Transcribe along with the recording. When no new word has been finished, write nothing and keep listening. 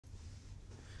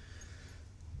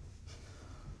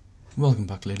Welcome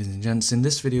back, ladies and gents. In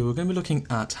this video we're going to be looking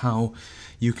at how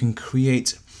you can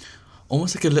create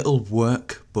almost like a little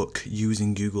workbook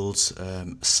using Google's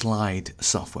Slide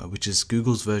software, which is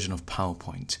Google's version of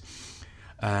PowerPoint.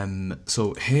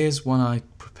 So here's one I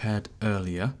prepared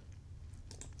earlier,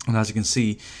 and as you can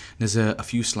see there's a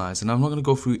few slides, and I'm not going to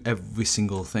go through every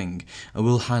single thing. I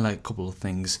will highlight a couple of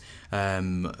things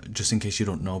just in case you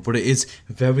don't know, but it is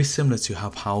very similar to how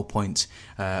PowerPoint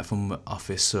from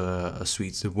Office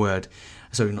Suite, the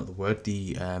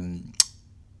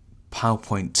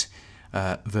PowerPoint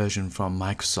version from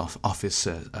Microsoft Office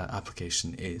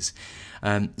application is.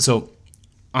 So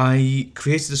I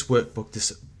created this workbook,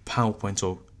 this PowerPoint,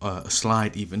 or a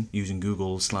slide even, using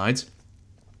Google Slides.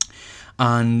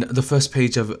 And the first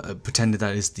page I've pretended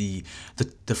that is the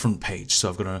front page. So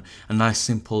I've got a nice,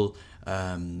 simple,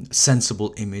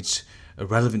 sensible image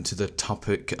relevant to the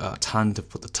topic at hand. To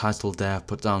put the title there,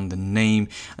 put down the name,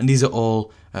 and these are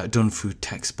all done through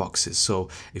text boxes. So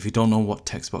if you don't know what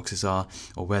text boxes are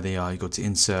or where they are, you go to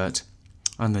Insert,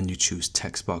 and then you choose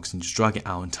text box and just drag it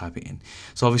out and type it in.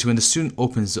 So obviously when the student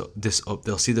opens this up,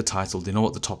 they'll see the title, they know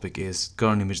what the topic is,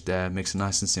 got an image there, makes it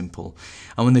nice and simple.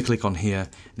 And when they click on here,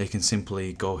 they can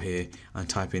simply go here and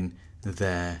type in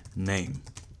their name.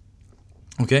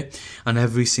 Okay, and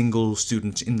every single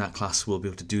student in that class will be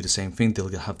able to do the same thing. They'll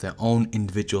have their own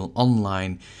individual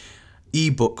online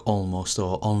ebook almost,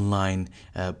 or online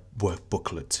work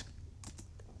booklet.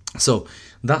 So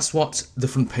that's what the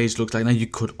front page looks like. Now you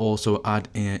could also add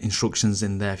instructions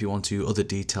in there if you want to, other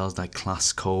details like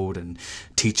class code and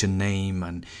teacher name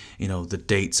and the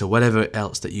dates or whatever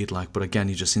else that you'd like. But again,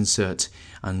 you just insert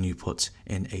and you put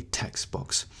in a text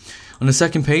box. On the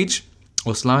second page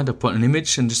or slide, I put an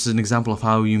image, and just as an example of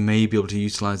how you may be able to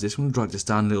utilize this, I'm going to drag this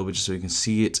down a little bit just so you can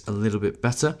see it a little bit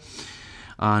better,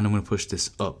 and I'm going to push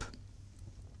this up.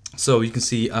 So you can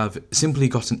see I've simply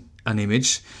got an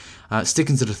image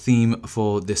sticking to the theme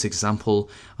for this example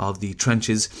of the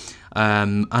trenches,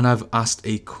 and I've asked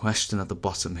a question at the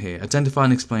bottom here. Identify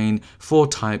and explain 4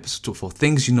 types for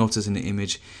things you notice in the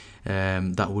image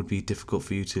that would be difficult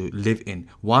for you to live in.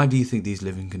 Why do you think these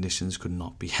living conditions could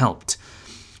not be helped?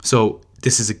 So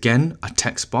this is again a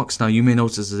text box. Now you may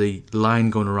notice there's a line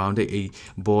going around it, a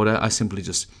border. I simply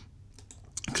just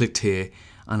clicked here,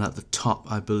 and at the top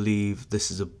I believe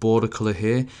this is a border color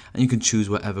here, and you can choose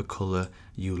whatever color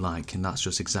you like, and that's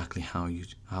just exactly how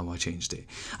I changed it.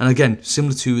 And again,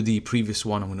 similar to the previous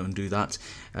one, I'm going to undo that.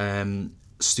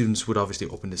 Students would obviously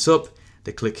open this up,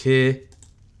 they click here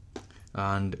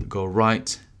and go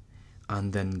right,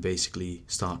 and then basically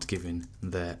start giving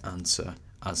their answer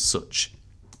as such.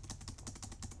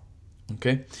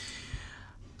 Okay,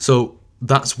 so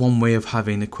that's one way of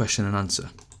having a question and answer.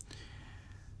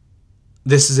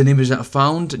 This is an image that I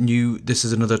found. This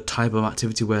is another type of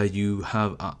activity where you're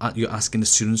asking the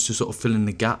students to sort of fill in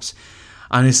the gaps,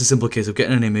 and it's a simple case of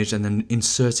getting an image and then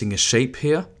inserting a shape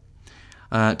here.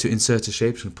 To insert a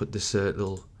shape, I'm going to put this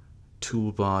little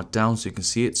toolbar down so you can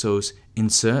see it. So it's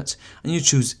insert, and you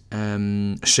choose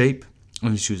a shape,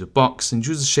 and you choose a box, and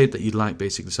choose a shape that you like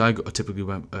basically. So I typically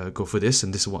go for this,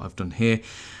 and this is what I've done here.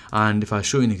 And if I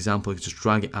show you an example, you can just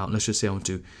drag it out. Let's just say I want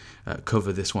to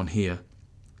cover this one here.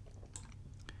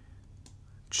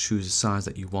 Choose the size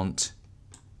that you want.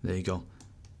 There you go.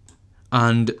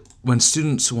 And when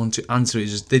students want to answer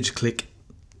it, they just click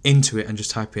into it and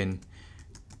just type in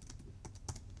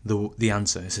the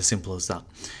answer. It's as simple as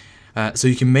that. So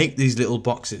you can make these little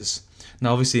boxes.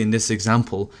 Now obviously in this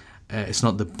example it's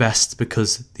not the best,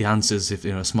 because the answers, if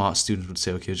a smart student would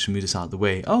say, okay, just move this out of the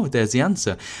way, oh, there's the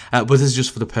answer. But this is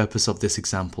just for the purpose of this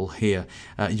example here.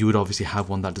 You would obviously have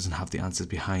one that doesn't have the answers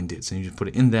behind it, so you just put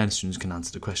it in there and students can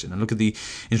answer the question. And look at the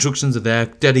instructions are there,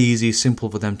 dead easy, simple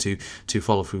for them to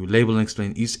follow through. Label and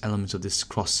explain each element of this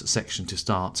cross section to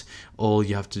start. All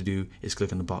you have to do is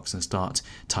click on the box and start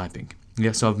typing.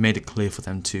 Yeah, so I've made it clear for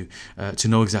them to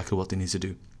know exactly what they need to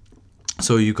do.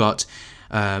 So you got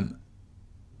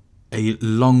a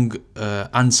long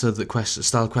answer the question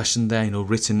style question there,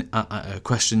 written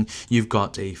question. You've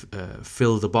got a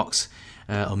fill the box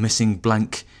or missing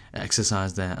blank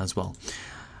exercise there as well.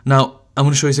 Now I'm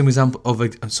going to show you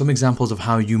some examples of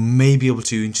how you may be able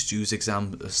to introduce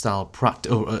exam style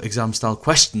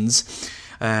questions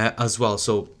as well.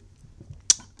 So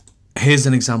here's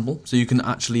an example. So you can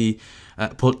actually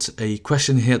put a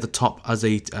question here at the top as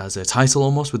a title,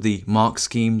 almost, with the mark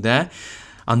scheme there.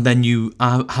 And then you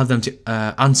have them to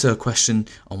answer a question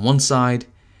on one side,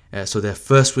 so their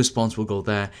first response will go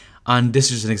there. And this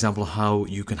is an example of how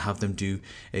you can have them do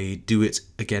a do it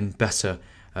again better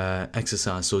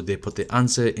exercise. So they put the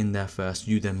answer in there first,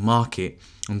 you then mark it,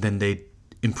 and then they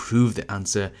improve the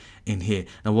answer in here.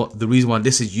 Now the reason why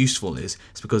this is useful is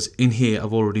because in here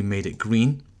I've already made it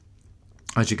green,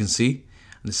 as you can see.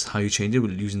 And this is how you change it.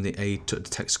 We're using the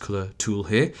text color tool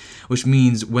here, which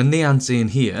means when they answer in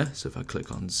here, so if I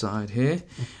click on the side here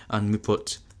and we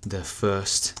put the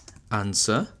first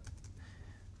answer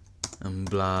and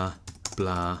blah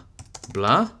blah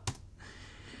blah,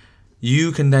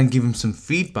 you can then give them some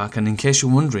feedback. And in case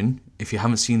you're wondering, if you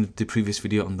haven't seen the previous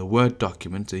video on the Word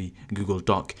document, the Google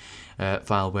Doc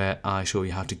file where I show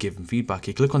you how to give them feedback,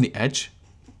 you click on the edge,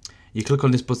 you click on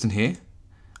this button here,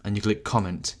 and you click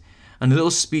comment, and a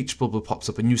little speech bubble pops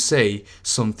up and you say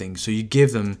something. So you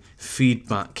give them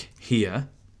feedback here.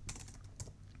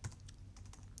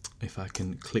 If I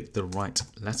can click the right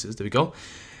letters, there we go.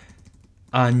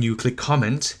 And you click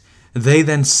comment. They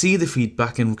then see the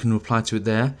feedback and can reply to it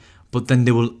there, but then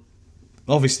they will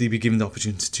obviously be given the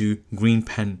opportunity to green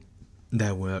pen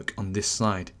their work on this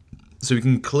slide. So we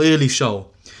can clearly show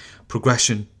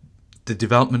progression, the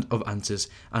development of answers,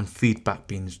 and feedback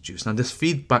being introduced. Now this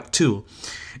feedback tool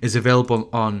is available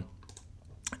on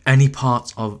any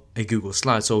part of a Google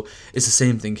slide, so it's the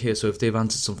same thing here. So if they've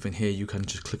answered something here, you can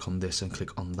just click on this and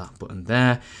click on that button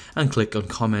there and click on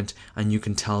comment, and you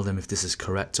can tell them if this is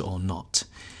correct or not.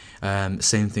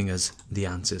 Same thing as the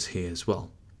answers here as well.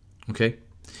 Okay,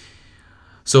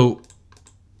 so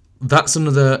that's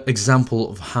another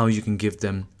example of how you can give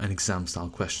them an exam style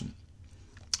question.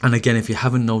 And again, if you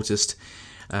haven't noticed,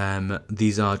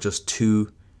 these are just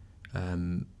two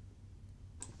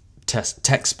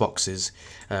text boxes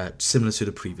similar to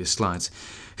the previous slides.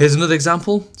 Here's another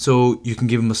example. So you can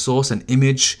give them a source, an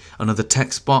image, another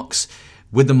text box.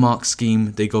 With the mark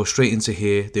scheme, they go straight into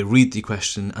here, they read the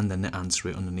question, and then they answer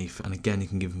it underneath. And again, you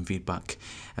can give them feedback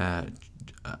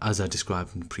as I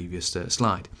described in the previous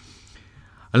slide.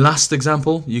 A last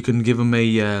example, you can give them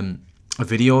a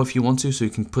video if you want to, so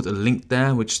you can put a link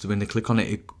there, which when they click on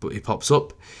it, it pops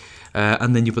up.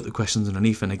 And then you put the questions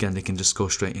underneath, and again they can just go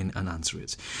straight in and answer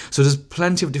it. So there's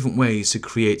plenty of different ways to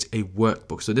create a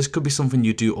workbook. So this could be something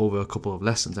you do over a couple of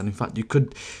lessons, and in fact you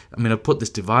could, I mean, I put this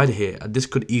divider here, and this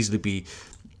could easily be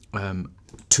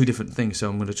two different things. So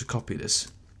I'm going to just copy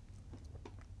this.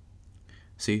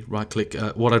 See, right click,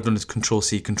 what I've done is Control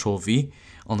C, Control V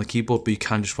on the keyboard, but you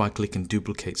can just right click and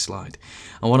duplicate slide.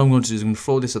 And what I'm going to do is I'm going to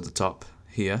throw this at the top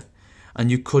here,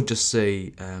 and you could just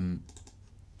say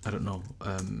I don't know,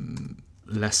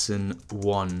 lesson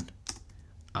 1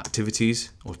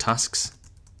 activities or tasks,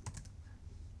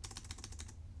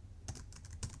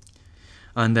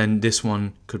 and then this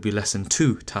one could be lesson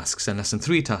 2 tasks and lesson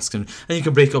 3 tasks, and you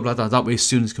can break it up like that. That way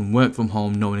students can work from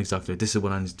home knowing exactly this is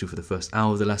what I need to do for the first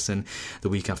hour of the lesson, the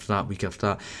week after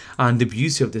that. And the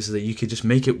beauty of this is that you could just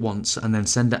make it once and then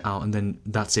send it out, and then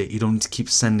that's it. You don't need to keep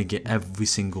sending it every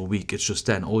single week. It's just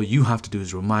then all you have to do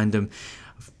is remind them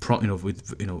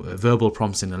with verbal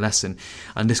prompts in the lesson.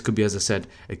 And this could be, as I said,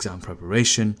 exam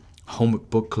preparation, homework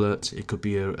booklet. It could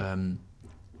be a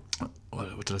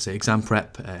what did I say? Exam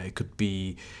prep. It could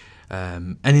be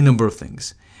any number of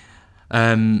things.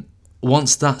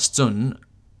 Once that's done,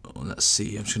 let's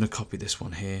see. I'm just going to copy this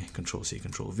one here. Control C,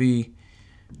 Control V,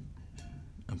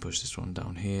 and push this one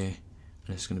down here.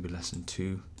 And it's going to be lesson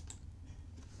 2.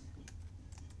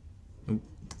 Ooh,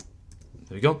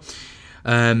 there we go.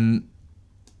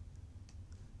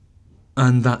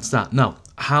 And that's that. Now,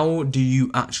 how do you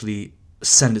actually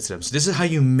send it to them? So this is how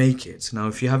you make it. Now,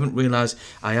 if you haven't realized,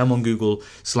 I am on Google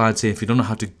Slides here. If you don't know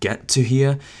how to get to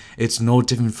here, it's no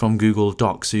different from Google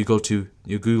Docs. So you go to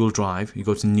your Google Drive, you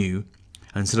go to New,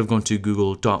 and instead of going to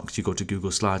Google Docs, you go to Google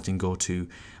Slides and go to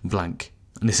blank.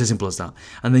 And it's as simple as that.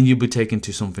 And then you'll be taken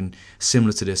to something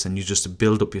similar to this, and you just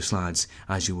build up your slides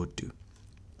as you would do.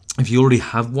 If you already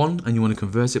have one and you want to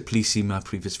convert it, please see my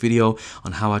previous video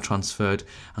on how I transferred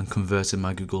and converted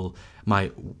my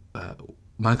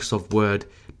Microsoft Word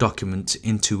document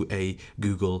into a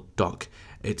Google Doc.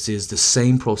 It is the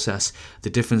same process. The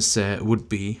difference would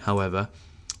be, however,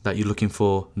 that you're looking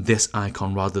for this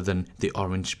icon rather than the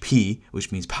orange P,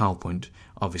 which means PowerPoint,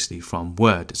 obviously from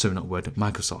Word. Sorry, not Word,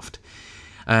 Microsoft.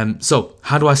 So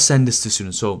how do I send this to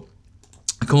students? So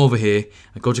I come over here,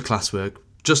 I go to classwork,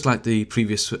 just like the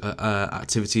previous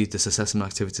activity, this assessment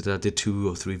activity that I did 2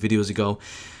 or 3 videos ago.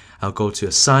 I'll go to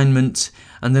assignment,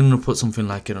 and then I'm going to put something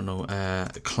like, I don't know,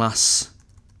 class.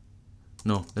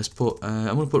 No, let's put,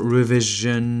 I'm going to put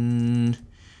revision.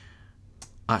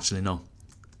 Actually, no.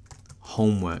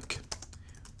 Homework.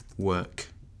 Work.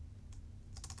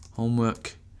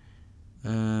 Homework.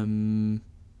 Ebook.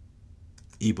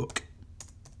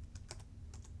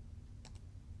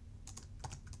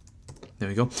 There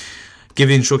we go. Give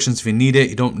the instructions if you need it.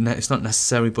 You don't. It's not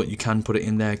necessary, but you can put it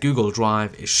in there. Google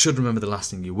Drive. It should remember the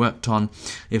last thing you worked on.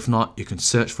 If not, you can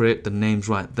search for it. The name's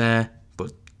right there.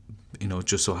 But it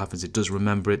just so happens it does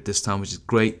remember it this time, which is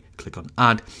great. Click on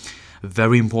Add.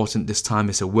 Very important this time.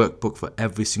 It's a workbook for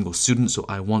every single student, so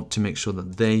I want to make sure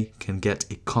that they can get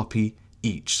a copy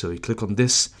each. So you click on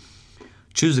this.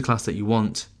 Choose the class that you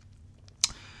want.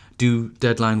 Do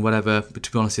deadline, whatever, but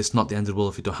to be honest, it's not the end of the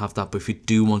world if you don't have that. But if you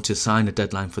do want to assign a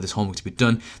deadline for this homework to be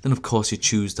done, then of course you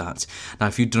choose that. Now,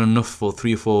 if you've done enough for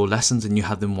 3 or 4 lessons and you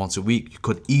have them once a week, you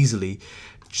could easily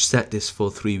set this for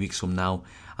 3 weeks from now,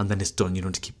 and then it's done. You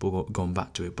don't have to keep going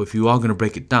back to it. But if you are going to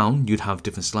break it down, you'd have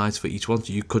different slides for each one.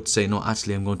 So you could say, no,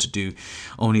 actually, I'm going to do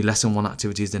only lesson 1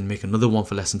 activities, then make another one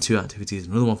for lesson 2 activities,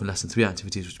 another one for lesson 3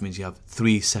 activities, which means you have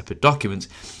 3 separate documents.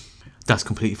 That's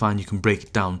completely fine. You can break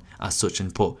it down as such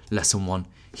and put lesson 1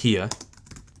 here,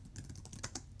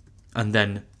 and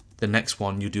then the next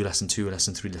one you do lesson 2,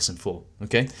 lesson 3, lesson 4.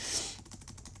 Okay.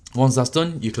 Once that's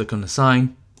done, you click on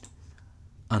assign,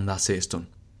 and that's it. It's done.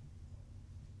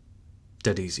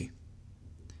 Dead easy.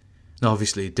 Now,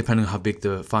 obviously, depending on how big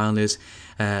the file is,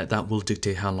 that will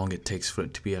dictate how long it takes for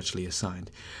it to be actually assigned.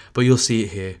 But you'll see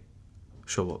it here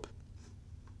show up.